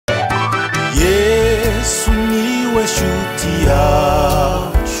Yesu niwe shuti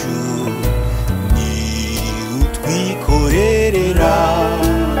yacu ni utwikorerera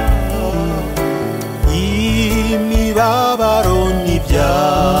imibabaro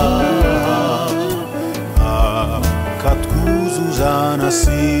n'ibyaha akatwuzuza na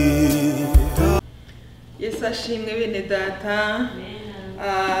sida. Yesu ashimwe bene data.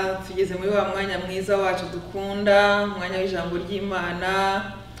 Tugeze muri wa mwanya mwiza wacu dukunda, mwanya w'ijambo ry'Imana.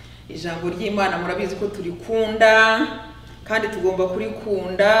 Ijambo ry'Imana murabizi ko turikunda kandi tugomba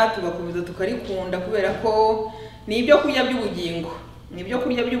kurikunda, tugakomeza tukarikunda kubera ko ni ibyo kurya by'ubugingo. Ni ibyo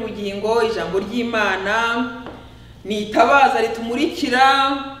kurya by'ubugingo. Ijambo ry'Imana ni itabaza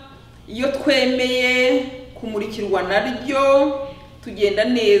ritumurikira. Iyo twemeye kumurikirwa naryo tugenda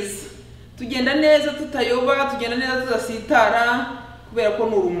neza. Tugenda neza tutayoba, tugenda neza tudasitara kubera ko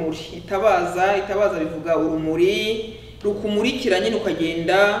n'urumuri. Itabaza bivuga urumuri rukumurikira nyine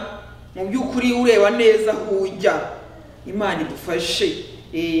ukagenda mu by'ukuri ureba neza hujya. Imana idufashe.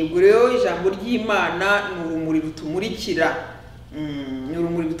 Ubwo rero ijambo ry'Imana ni urumuri rutumurikira. Ni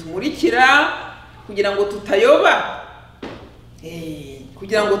urumuri rutumurikira kugira ngo tutayoba.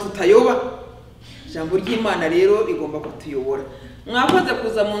 Kugira ngo tutayoba. Ijambo ry'Imana rero rigomba kutuyobora. Mwakoze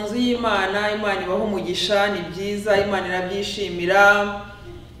kuza mu nzu y'Imana. Imana ibaho umugisha, ni byiza. Imana irabyishimira.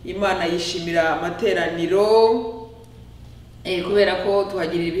 Imana yishimira amateraniro kubera ko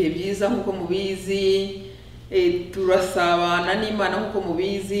tuhagirira ibihe byiza nkuko mubizi. Turasabana n'Imana nkuko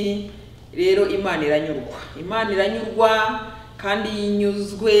mubizi. Rero Imana iranyurwa. Imana iranyurwa kandi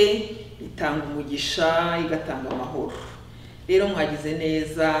yinyuzwe itanga umugisha, igatanga amahoro. Rero mwagize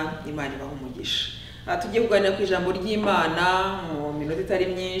neza. Imana ibaho umugisha. Tugiye kuganira ku ijambo ry'Imana mu minota itari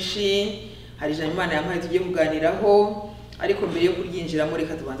myinshi. Hari ijambo Imana yampaye tugiye kuganiraho, ariko mbere yo kuryinjiramo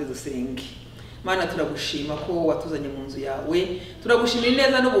reka tubanze dusenge. Mana, turagushima ko watuzanye mu nzu yawe. Turagushimira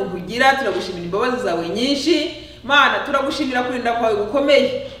neza n'ubuntu ugira, turagushimira imbabazi zawe nyinshi. Mana, turagushimira kurinda kwawe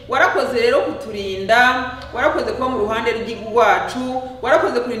gukomeye. Warakoze rero kuturinda, warakoze kuba mu ruhande rw'iwacu,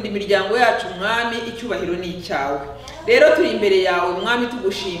 warakoze kurinda imiryango yacu mwami. Icyubahiro ni icyawe. Rero turi imbere yawe mwami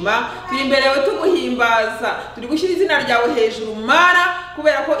tugushima, turi imbere yawe tuguhimbaza, turi gushyira izina ryawe hejuru Mana,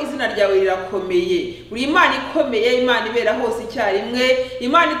 kubera ko izina ryawe rirakomeye. Uri Imana ikomeye, Imana ibera hose icyarimwe,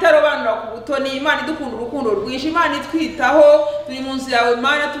 Imana itarobanura ku butoni, Imana idukunda urukundo rwinshi, Imana itwitaho. Turi mu nzu yawe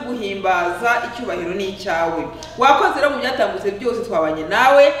Mana tuguhimbaza. Icyubahiro ni icyawe. Wakoze rero mu byatambutse byose twabanye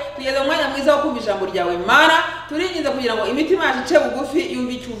nawe. Tugeze mu mwanya mwiza wo kumva ijambo ryawe Mana. Turinginze kugira ngo imitima yacu ice bugufi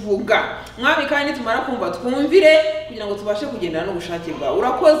yumve icyo uvuga mwami, kandi tumara kumva twumvire kugira ngo tubashe kugendana n'ubushake bwawe.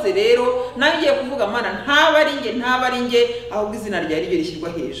 Urakoze rero, nawe ugiye kuvuga Mana ntaba ari nge ahubwo izina ryawe ryo rishyirwa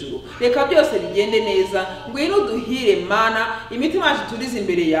hejuru. Reka byose bigende neza. Ngwino uduhire Mana, imitima yacu turize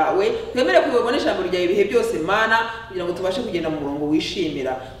imbere yawe, twemere kuyoborwa n'ijambo ryawe ibihe byose Mana, kugira ngo tubashe kugenda mu murongo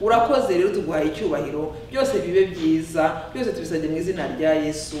wishimira. Urakoze rero, tuguhaye icyubahiro. Byose bibe byiza, byose tubisabye mu izina rya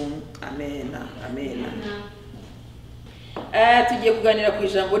Yesu. Amen. Amen. Tugiye kuganira ku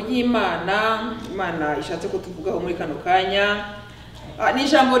ijambo ry'Imana. Imana ishatse ko tuvugaho muri kano kanya. Ni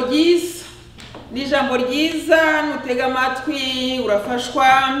ijambo ryiza. Ni ijambo ryiza, nutega amatwi urafashwa.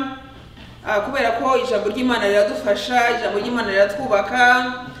 Kubera ko ijambo ry'Imana riradufasha, ijambo ry'Imana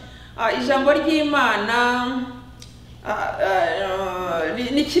riratwubaka. Ijambo ry'Imana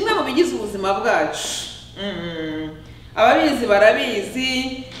ni kimwe mu bigize ubuzima bwacu. Ababizi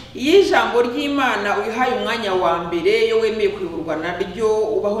barabizi. Iyo ijambo ry'Imana uyihaye umwanya wa mbere, yo wemeye kuyoborwa naryo,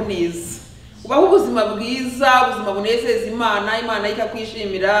 ubaho neza. Ubaho ubuzima bwiza, ubuzima bunezeza Imana. Imana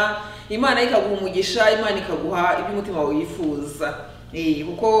ikakwishimira, Imana ikaguha umugisha, Imana ikaguha ibyo umutima wawe wifuza.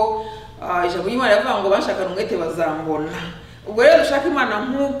 Kuko ijambo ry'Imana rivuga ngo bashakana umwete bazambona. Ubwo rero dushaka Imana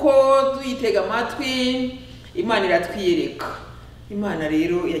nkuko tuyitega amatwi, Imana iratwiyereka. Imana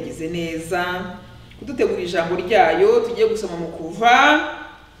rero yagize neza kudutegura ijambo ryayo. Tugiye gusoma mu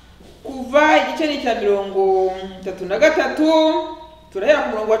Kuva igice ni cya 33, turahera ku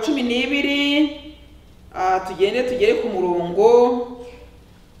murongo wa 12, tugere ku murongo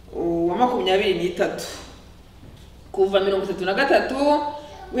wa 23. Kuva 33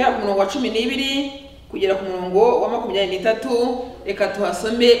 guhera ku murongo wa 12 kugera ku murongo wa 23. Reka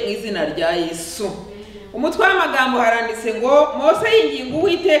tuhasome mu izina rya Yesu. Umutwe w'amagambo haranditse ngo Mose yinginga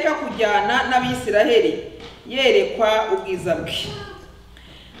Uwiteka kujyana n'Abisiraheli yerekwa ubwiza bwe.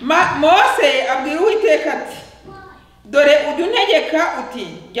 Mose abwira Uwiteka ati, dore ujya untegeka uti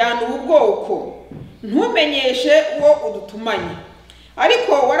jyana ubu bwoko, ntumenyeshe uwo udutumanye.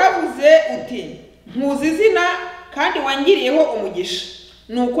 Ariko waravuze uti nkuzi izina kandi wangiriyeho umugisha.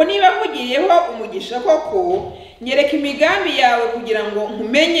 Nuko niba nkugiriyeho umugisha koko, nyereka imigambi yawe kugira ngo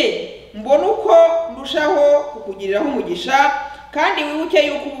nkumenye, mbone uko ndushaho kukugiriraho umugisha, kandi wibuke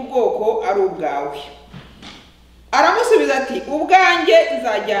yuko ubu bwoko ari ubwawe. aramusubiza ati ubwanjye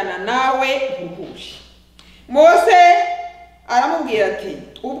nzajyana nawe nkuhuje. Mose aramubwira ati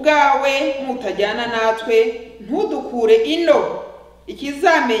ubwawe mutajyana natwe ntudukure ino,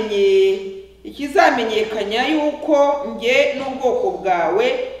 ikizamenyekanya yuko nge n'ubwoko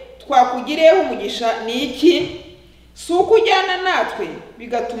bwawe twakugireho umugisha ni iki? Si uko ujyana natwe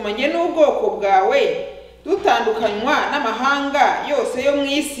bigatuma nge n'ubwoko bwawe dutandukanywa n'amahanga yose yo mu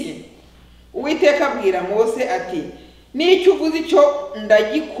isi. Uwiteka abwira Mose ati n'icyo uvuze icyo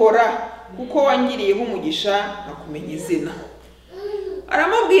ndagikora, kuko wangiriyeho umugisha nkakumenya izina.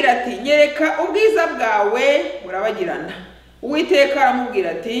 Aramubwira ati nyereka ubwiza bwawe burabagirana. Uwiteka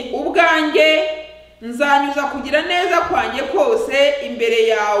aramubwira ati ubwanjye nzanyuza kugira neza kwanjye kose imbere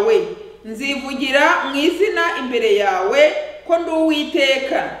yawe, nzivugira mu izina imbere yawe ko ndi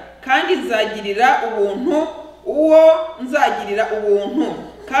Uwiteka, kandi nzagirira ubuntu uwo nzagirira ubuntu,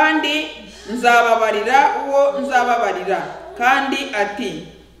 kandi nzababarira uwo nzababarira. Kandi ati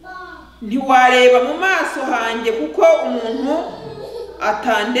ntiwareba mu maso hanjye, kuko umuntu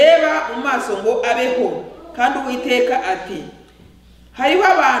atandeba mu maso ngo abeho. Kandi Uwiteka ati hariho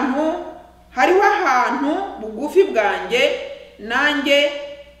ahantu bugufi bwanjye nanjye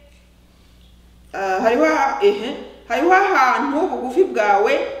hariho ahantu bugufi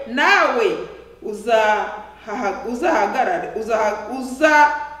bwawe nawe uzahagarare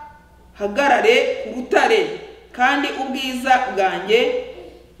ku rutare, kandi ubwiza bwanjye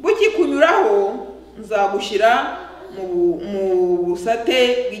bukikunyuraho nzagushyira mu busate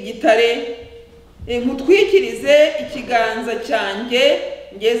bw'igitare, nkutwikirize ikiganza cyanjye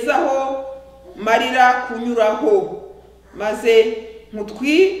ngezaho marira kunyuraho, maze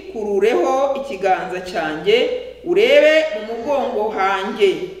nkutwikurureho ikiganza cyanjye urebe mu mugongo hanjye,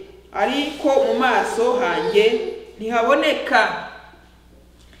 ariko mu maso hanjye ntihaboneka.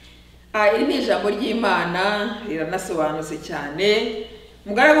 Iri ni ijambo ry'Imana, riranasobanutse cyane.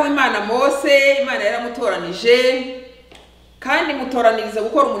 Umugaragu w'Imana Mose, Imana yaramutoranije kandi mutoraniriza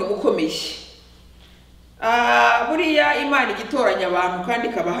gukora umurimo ukomeye. Buriya Imana igitoranya abantu kandi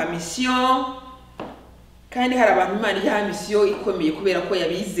ikabaha misiyo, kandi hari abantu Imana iha misiyo ikomeye kubera ko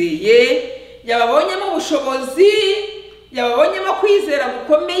yabizeye, yababonyemo ubushobozi, yababonyemo kwizera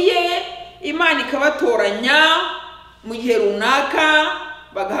gukomeye, Imana ikabatoranya mu gihe runaka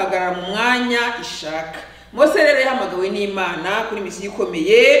bagahagarara mu mwanya ishaka. Mose rero yahamagawe n'Imana kuri misiyo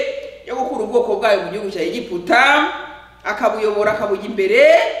ikomeye yo gukura ubwoko bwayo mu gihugu cya Egiputa, akabuyobora akabujya imbere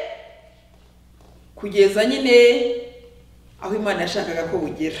kugeza nyine aho Imana yashakaga ko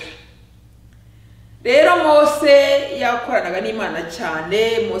bugera. Rero Mose yakoranaga n'Imana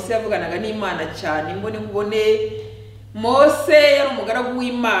cyane, Mose yavuganaga n'Imana cyane mbone nkubone. Mose yari umugaragu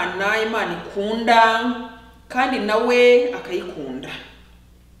w'Imana, Imana ikunda kandi nawe akayikunda.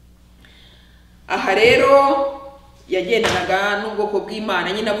 Aha rero yagendanaga n'ubwoko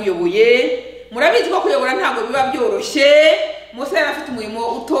bw'Imana nyine abuyoboye. Murabizi ko kuyobora ntabwo biba byoroshye. Mose yari afite umurimo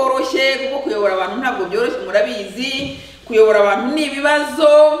utoroshye, kuko kuyobora abantu ntabwo byoroshye. Murabizi kuyobora abantu ni ibibazo,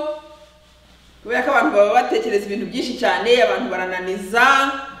 kubera ko abantu baba batekereza ibintu byinshi cyane, abantu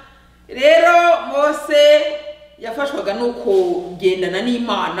barananiza. Rero Mose yafashwaga no kugendana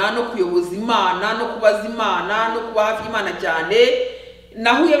n'Imana, no kuyoboza Imana, no kubaza Imana, no kuba hafi y'Imana cyane.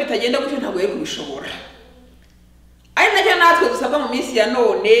 Naho iyo bitagenda gutyo ntabwo yari kubishobora. Ari nacyo natwe dusabwa mu minsi ya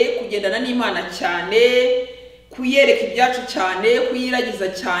none, kugendana n'Imana cyane, kuyereka ibyacu cyane, kuyiragiza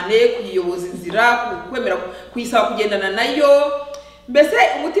cyane, kuyiyoboza inzira, kwemera kuyisaba kugendana nayo, mbese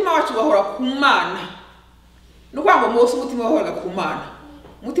umutima wacu ugahora ku Mana. Nuko ngo Mose umutima wahoraga ku Mana,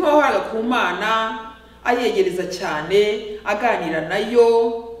 umutima wahoraga ku Mana, ayegereza cyane, aganira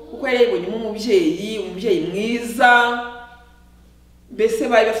nayo, kuko yari yabonyemo umubyeyi mwiza, mbese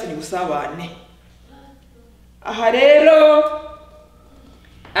bari bafite ubusabane. Aha rero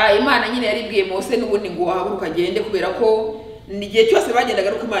Imana nyine yaribwiye Mose n'ubundi ngo wahaguruka agende, kubera ko igihe cyose bagendaga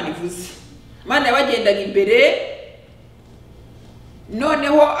ari uko Imana ivuze. Imana yabagendaga imbere,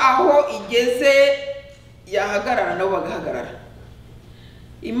 noneho aho igeze yahagarara nabo bagahagarara.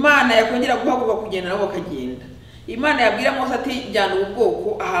 Imana yakongera guhaguruka kugenda nabo bakagenda. Imana yabwira Mose ati jyana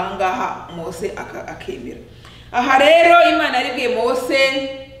ubwoko ahangaha, Mose akemera. Aha rero Imana yaribwiye Mose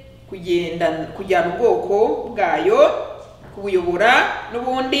kujyana ubwoko bwayo, kubuyobora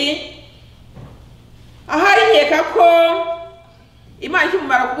n'ubundi. Ahari nkeka ko Imana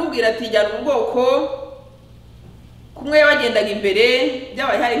ikimara kumubwira ati jyana ubwoko, kumwe yabagendaga imbere,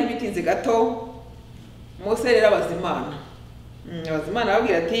 byabaye hari nk'ibitinze gato. Mose rero abaza Imana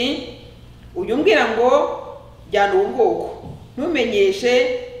ababwira ati uyu mbwira ngo jyana ubwoko,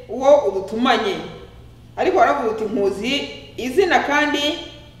 ntumenyeshe uwo udutumanye. Ariko waravuga uti nkuzi izina kandi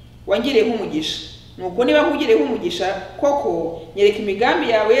wangiriyeho umugisha. nuko niba nkugireho umugisha koko nyereka imigambi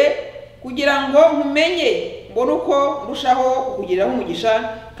yawe kugira ngo nkumenye mbone uko ndushaho kukugiriraho umugisha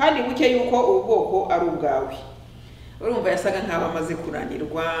kandi buke yuko ubu bwoko ari ubwawe. Urumva yasaga nk'aho amaze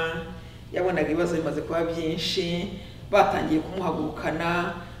kunanirwa, yabonaga ibibazo bimaze kuba byinshi, batangiye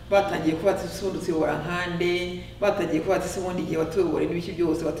kumuhagurukana, batangiye kuba ati sundutse warankande, batangiye kuba ati sebundi igihe watuyobore n'ibiki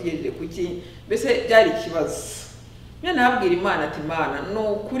byose watugejeje kuki, mbese byari ikibazo. Mwe nabwira Imana ati Imana no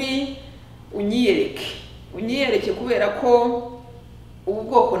kuri unyiyereke kubera ko ubu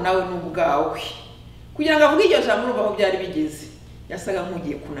bwoko nawe n'ubwawe. Kugira ngo avuge iryo jambo urumva aho byari bigeze, yasaga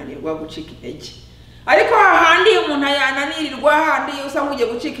nk'ugiye kunanirwa gucika intege. Ariko hahandi umuntu yananirirwa, handi usa nk'ugiye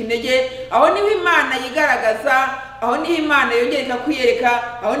gucika intege, aho niho Imana yigaragaza, aho niho Imana yongera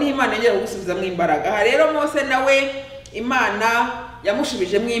kwiyereka, aho niho Imana yongera gusubiza mu imbaraga. Aha rero Mose nawe Imana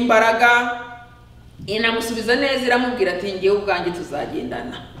yamushubije mu imbaraga, inamusubiza neza, iramubwira ati ngiye ubwanjye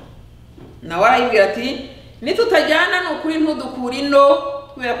tuzagendana. Nawe arayibwira ati nitutajyana n'ukuri ntudukura ino,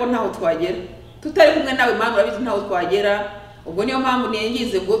 kubera ko ntaho twagera. Tutari kumwe nawe Imana urabizi ntaho twagera. Ubwo niyo mpamvu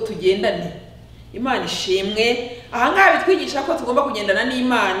niyengize ngo tugendane. Imana ishimwe. Aha ngaha bitwigisha ko tugomba kugendana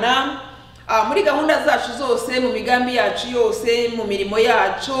n'Imana muri gahunda zacu zose, mu migambi yacu yose, mu mirimo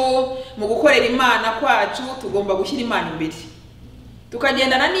yacu, mu gukorera Imana kwacu, tugomba gushyira Imana imbere.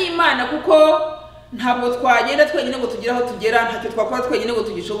 Tukagendana n'Imana kuko ntabwo twagenda twenyine ngo tugire aho tugera, ntacyo twakora twenyine ngo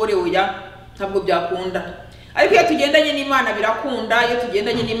tugishobore, oya, ntabwo byakunda. Ariko iyo tugendanye n'Imana birakunda, iyo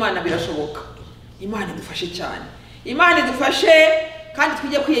tugendanye n'Imana birashoboka. Imana idufashe cyane. Imana idufashe kandi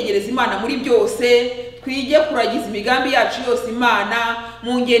twige kwiyegereza Imana muri byose, twige kuragiza imigambi yacu yose Imana,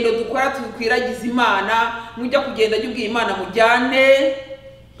 mu ngendo dukora tukwiragiza Imana, nujya kugenda jya ubwira Imana mujyane,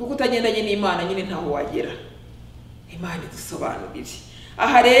 kuko utagendanye n'Imana nyine ntaho wagera. Imana idusobanurire.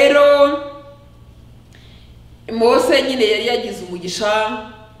 Aha rero Mose nyine yari yagize umugisha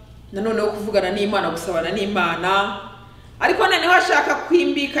nanone wo kuvugana n'Imana, gusabana n'Imana, ariko noneho ashaka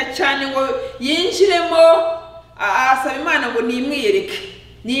kwimbika cyane ngo yinjiremo, asaba Imana ngo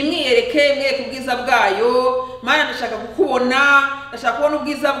nimwiyereke mwe kubwiza bwayo. Mana ndashaka kukubona, ndashaka kubona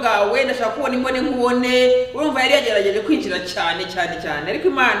ubwiza bwawe, ndashaka kubona imbone nkubone. Urumva yari yagerageje kwinjira cyane, ariko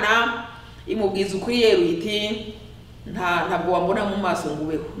Imana imubwiza ukuri yeru iti ntabwo wambona mu maso ngo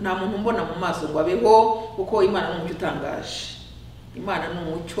ubeho, nta muntu mbona mu maso ngo abeho, kuko Imana ni umucyo utangaje. Imana ni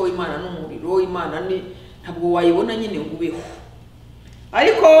umucyo, Imana ni umuriro, Imana ni ntabwo wayibona nyine ngo ubeho.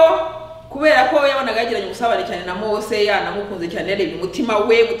 Ariko kubera ko yabonaga yagiranye ubusabane cyane na Mose, yanamukunze cyane, yarebye umutima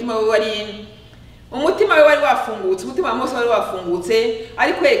we wari wafungutse, umutima wa Mose wari wafungutse,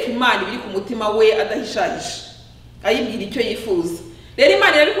 ariko yereka Imana ibiri ku mutima we adahishahisha, ayibwira icyo yifuza. Rero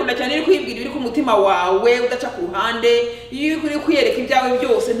Imana irabikunda cyane, iri kuyibwira ibiri ku mutima wawe udaca ku ruhande, iyo uri kuyereka ibyawe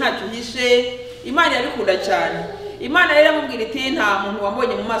byose ntacyo uhishe. Imana irabikunda cyane. Imana rero iramubwira iti nta muntu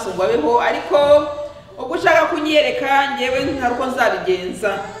wambonye mu maso ngo abeho, ariko ubwo ushaka kunyereka ngewe ntaruko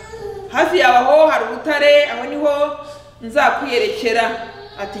nzabigenza. Hafi yaho hari urutare, aho niho nzakwiyerekera.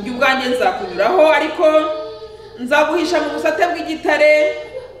 Ati jya ubwanjye nzakunyuraho, ariko nzaguhisha mu busate bw'igitare,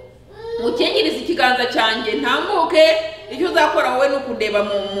 mukingirize ikiganza cyanjye ntambuke, icyo uzakora wowe n'ukundeba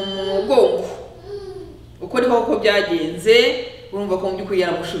mu mugongo. Uko niho uko byagenze. Urumva ko mu by'ukuri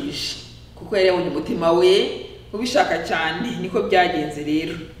yaramushubije, kuko yari yabonye umutima we ubishaka cyane. Niko byagenze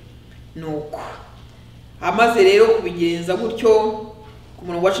rero. Nuko amaze rero kubigenza gutyo, ku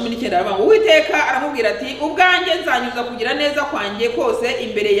murongo wa 19 aravuga ngo Uwiteka aramubwira ati ubwanjye nzanyuza kugira neza kwanjye kose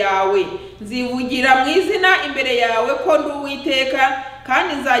imbere yawe, nzivugira mu izina imbere yawe ko ndi Uwiteka,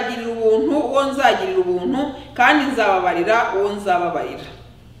 kandi nzagirira ubuntu uwo nzagirira ubuntu, kandi nzababarira uwo nzababarira.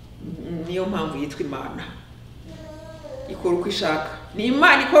 Niyo mpamvu yitwa Imana ikora uko ishaka. Ni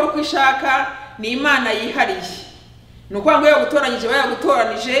Imana ikora uko ishaka, ni Imana yihariye. Nuko ngo yagutoranyije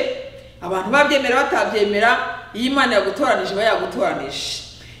bayagutoranije, abantu babyemera batabyemera, iyi Imana yagutoranije bayagutoranije.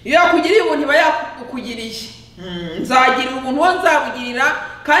 Iyo yakugiriye ubuntu bayakugiriye. Nzagirira ubuntu uwo nzabugirira,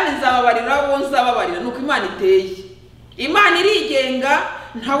 kandi nzababarira uwo nzababarira. Nuko Imana iteye. Imana irigenga,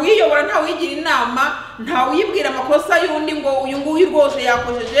 ntawiyobora, ntawigira inama, ntawuyibwira amakosa y'undi ngo uyu nguyu rwose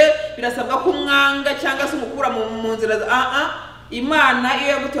yakojeje birasabwa ko umwanga cyangwa se umukura mu nzira. Imana iyo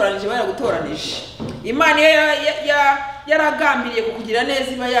yagutoranije bayagutoranije. Imana yaragambiriye kukugira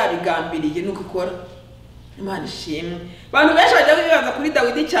neza, iba yabigambiriye, nuko ikora. Imana ishimwe. Abantu benshi bajya bibaza kuri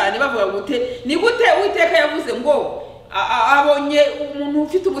Dawidi cyane, bavuga gute ni gute Uwiteka yavuze ngo abonye umuntu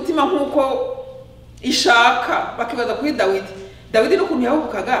ufite umutima nk'uko ishaka. Bakibaza kuri Dawidi n'ukuntu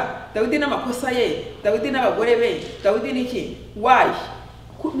yahubukaga, Dawidi n'amakosa ye, Dawidi n'abagore be, Dawidi n'iki, why?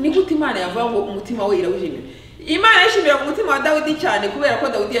 Ni gute Imana yavuga ngo umutima we irawujimira? Imana yishimira umutima wa Dawidi cyane, kubera ko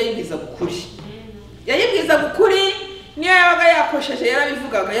Dawidi yayibwiza gukuri. Yayibwiza gukuri, niyo yabaga yakosheje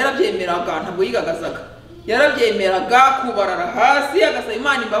yarabivugaga, yarabyemeraga, ntabwo yigagazaga, yarabyemeraga kubarara hasi agasaba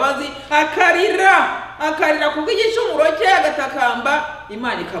Imana imbabazi, akarira kubw'igicumuro cye, agatakamba,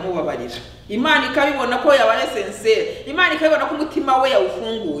 Imana ikamubabarira, Imana ikabibona ko yabaye sincere, Imana ikabibona ko umutima we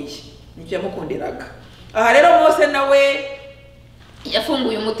yawufunguye, nicyo yamukundiraga. Aha rero Mose nawe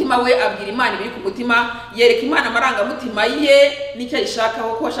yafunguye umutima we, abwira Imana ibiri ku mutima, yereka Imana amarangamutima ye n'icyo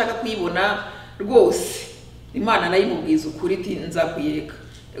ayishakaho, ko ashaka kuyibona rwose. Imana nayo imubwiza ukuri iti nzakuyereka,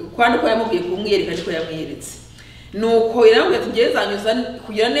 kandi ko yamubwiye kumwiyereka niko yamwiyeretse. Nuko iramubwira ati ngiye zanyuza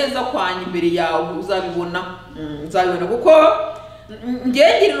kugira neza kwanjye imbere yawe, uzabibona, nzabibona kuko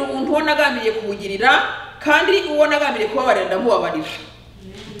ngiye ngirira ubuntu uwo nagambiriye kumugirira, kandi uwo nagambiriye kubabarira ndamubabarira.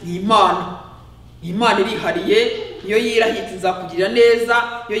 Ni Imana irihariye, iyo yirahiye iti nzakugirira neza,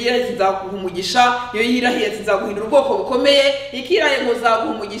 iyo yirahiye iti nzaguha umugisha, iyo yirahiye iti nzaguhindura ubwoko bukomeye, ikirahira ngo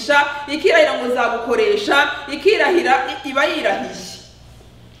nzaguha umugisha, ikirahira ngo nzagukoresha, ikirahira iba yirahiye.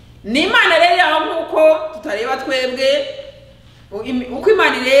 Ni Imana rero aho nkuko tutareba twebwe, uko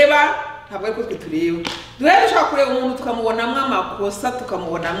Imana ireba ntabwo ariko twe tureba. Duhere dushaka kureba umuntu tukamubonamo amakosa,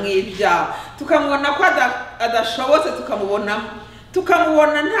 tukamubonamo ibyaha, tukamubona ko adashobotse,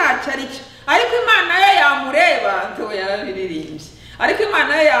 tukamubona ntacyo ari cyo. Ariko Imana yo yamureba, ntewe yarabiririmbye, ariko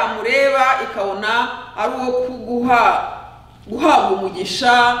Imana yo yamureba ikabona ari uwo guhabwa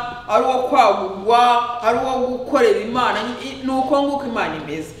umugisha, ari uwo kwagurwa, ari uwo gukorera Imana. Nuko nguko Imana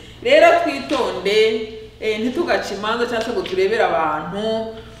imeze. Rero twitonde, ntitugace imanza cyangwa se ngo turebere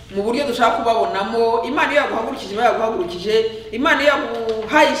abantu mu buryo dushaka kubabonamo. Imana iyo yaguhagurukije iba yaguhagurukije, Imana iyo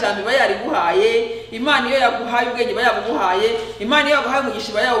yaguhaye ijambo iba yariguhaye, Imana iyo yaguhaye ubwenge iba yabuguhaye, Imana iyo yaguhaye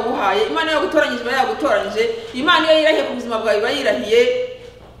umugisha iba yabuguhaye, Imana iyo yagutoranyije iba yagutoranyije, Imana iyo yirahiye ku buzima bwawe iba yirahiye.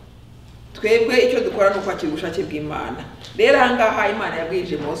 Twebwe icyo dukora ni ukwakira ubushake bw'Imana. Rero aha ngaha Imana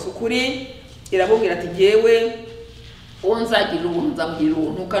yabwirije Mose ukuri, iramubwira ati ngewe uwo nzagirira ubuntu nzamugirira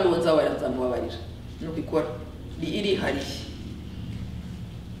ubuntu, kandi uwo nzababarira nzamubabarira. Nuko ikora irihariye.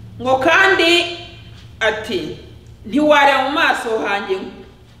 Ngo kandi ati ntiwareba mu maso hanjye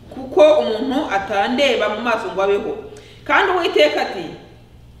kuko umuntu atandeba mu maso ngo abeho. Kandi Uwiteka ati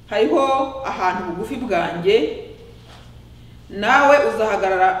hariho ahantu bugufi bwanjye, nawe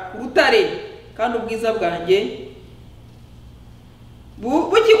uzahagarara ku rutare, kandi ubwiza bwanjye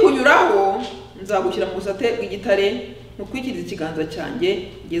bukikunyuraho nzagushyira mu busate bw'igitare, nutwikirize ikiganza cyanjye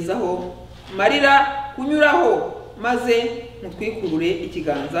ngezaho marira kunyuraho, maze mutwikurure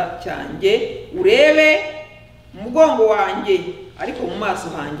ikiganza cyanjye, urebe mu mugongo wanjye, ariko mu maso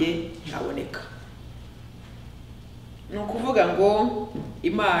hanjye ntihaboneka. Ni ukuvuga ngo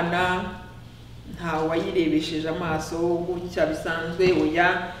Imana ntawe wayirebesheje amaso gutya bisanzwe,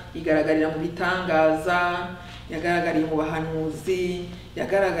 oya, igaragarira mu bitangaza, yagaragariye mu bahanuzi,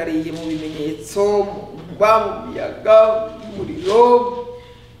 yagaragariye mu bimenyetso, mu muyaga, umuriro,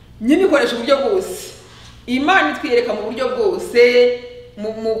 nyine ikoresha uburyo bwose. Imana itwiyereka mu buryo bwose,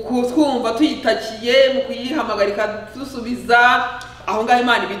 mu kutwumva tuyitakiye, mu kuyihamagarika dusubiza, aho ngaho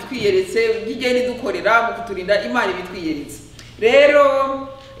Imana ibitwiyeretse, igenda idukorera mu kuturinda, Imana ibitwiyeretse. Rero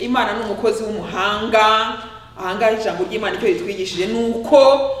Imana ni umukozi w'umuhanga. Aha ngaho ijambo ry'Imana icyo ritwigishije ni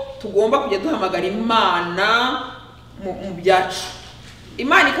uko tugomba kujya duhamagara Imana mu byacu.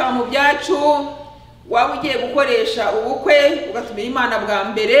 Imana ikaba mu byacu. Waba ugiye gukoresha ubukwe ugatumira Imana bwa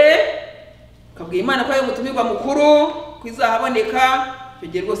mbere, ukabwira Imana ko ari umutumirwa mukuru ko izahaboneka, icyo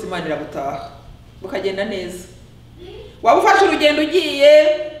gihe rwose Imana iragutaha bukagenda neza. Waba ufashe urugendo ugiye,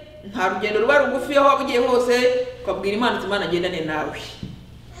 nta rugendo ruba rugufi, aho waba ugiye hose ukabwira Imana uti Imana agendane nawe.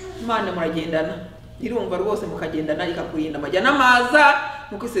 Imana muragendana, irumva rwose mukagendana, ikakurinda amajya n'amaza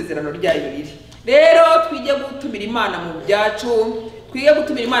nuko isezerano ryayo riri. Rero twige gutumira Imana mu byacu, twige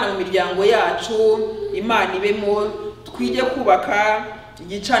gutumira Imana mu miryango yacu, Imana ibemo, twige kubaka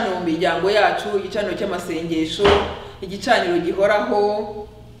igicaniro mu miryango yacu, igicaniro cy'amasengesho, igicaniro gihoraho.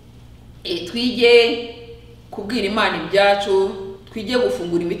 Twige kubwira Imana ibyacu, twige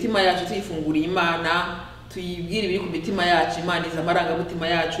gufungura imitima yacu tuyifunguriye Imana, tuyibwire ibiri ku mitima yacu. Imana izi amarangamutima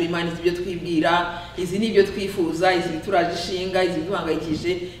yacu, Imana izi ibyo twibwira, izi n'ibyo twifuza, izi bituraje ishinga, izi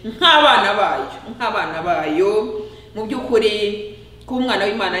biduhangayikije nk'abana bayo. Mu by'ukuri kuba umwana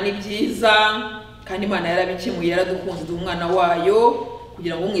w'Imana ni byiza, kandi Imana yarabikemuye, yaradukunze duha umwana wayo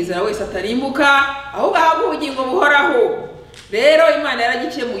kugira ngo umwizera wese atarimbuka ahubwo ahabwe ubugingo buhoraho. Rero Imana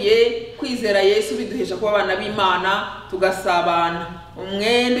yaragikemuye, kwizera Yesu biduhesha kuba abana b'Imana, tugasabana.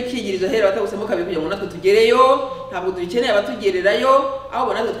 Umwenda ukigiriza hera batagusemo kabiri kugira ngo natwe tugereyo, ntabwo dukeneye abatugererayo,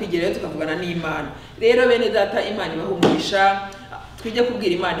 ahubwo natwe twigereyo tukavugana n'Imana. Rero bene data, Imana ibahumurisha, twige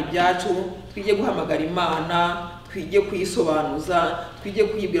kubwira Imana ibyacu, twige guhamagara Imana, twige kuyisobanuza, twige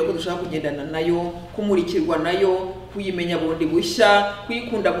kuyibwira ko dushaka kugendana nayo, kumurikirwa nayo, kuyimenya bundi bushya,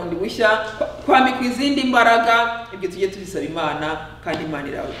 kuyikunda bundi bushya, kwambikwa izindi mbaraga. Ibyo tujye tubisaba Imana kandi Imana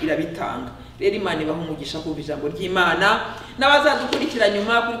irabitanga. Rero Imana ibaha umugisha kumva ijambo ry'Imana, n'abazadukurikira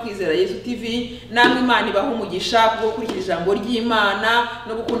nyuma kuri Kwizera Yesu TV, namwe Imana ibaha umugisha kuko gukurikira ijambo ry'Imana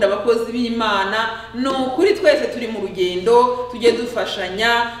no gukunda abakozi b'Imana. No kuri twese turi mu rugendo, tujye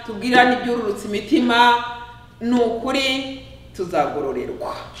dufashanya, tubwirane ibyururutse imitima, nukuri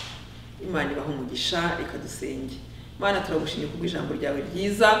tuzagororerwa. Imana ibaha umugisha. Reka dusenge. Mana turagushimye kubwo ijambo ryawe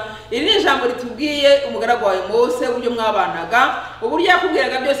ryiza. Iri ni ijambo ritubwiye umugaragu wawe Mose uburyo mwabanaga, uburyo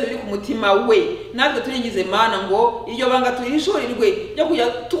yakubwiraga byose biri ku mutima we. Natwe turingize Mana ngo iryo banga tuhishurirwe ryo kujya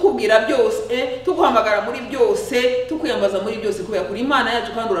tukubwira byose, tuguhamagara muri byose, tukuyambaza muri byose, kubera kuri Imana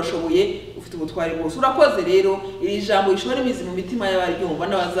yacu kandi urashoboye, ufite ubutwari bwose. Urakoze rero iri jambo rishobora imizi mu mitima y'abaryumva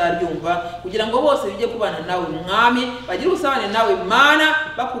n'abazaryumva, kugira ngo bose bijye kubana nawe Mwami, bagire ubusabane nawe Mana,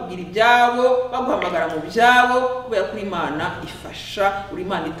 bakubwira ibyabo, baguhamagara mu byabo, kubera kuri Imana ifasha, uri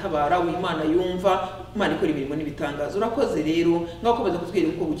Imana itabara, uri Imana yumva, Imana ikora imirimo n'ibitangaza. Urakoze rero, ngakomeza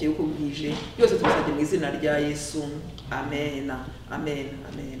kutwereka uko bukeye uko bwije. Byose tubisabye mu izina rya Yesu. Amen. Amen.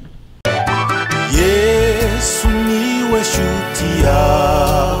 Amen. Yesu niwe shuti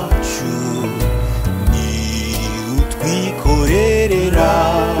yacu, ni utwikorerera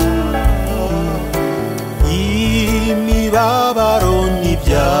imibabaro